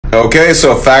Okay,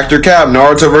 so factor cap,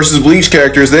 Naruto versus Bleach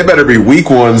characters, they better be weak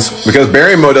ones, because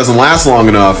Baryon mode doesn't last long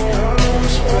enough.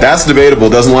 That's debatable,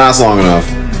 doesn't last long enough.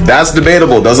 That's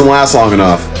debatable, doesn't last long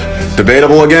enough.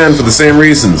 Debatable again for the same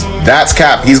reasons. That's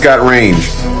cap, he's got range.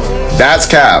 That's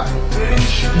cap.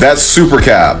 That's super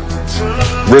cap.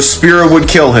 Respira would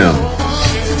kill him.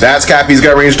 That's cap, he's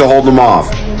got range to hold him off.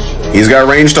 He's got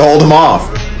range to hold him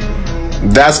off.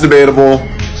 That's debatable.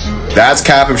 That's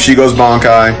cap if she goes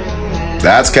Bankai.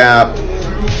 That's cap.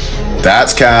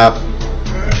 That's cap.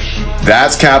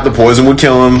 That's cap, the poison would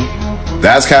kill him.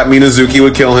 That's cap, Minazuki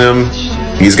would kill him.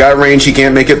 He's got range, he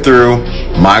can't make it through.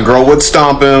 My girl would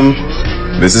stomp him.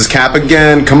 This is cap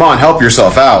again. Come on, help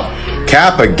yourself out.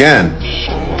 Cap again.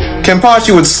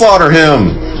 Kenpachi would slaughter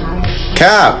him.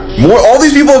 Cap. All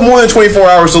these people have more than 24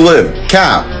 hours to live.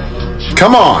 Cap.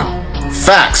 Come on.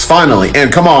 Facts, finally.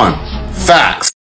 And come on. Facts.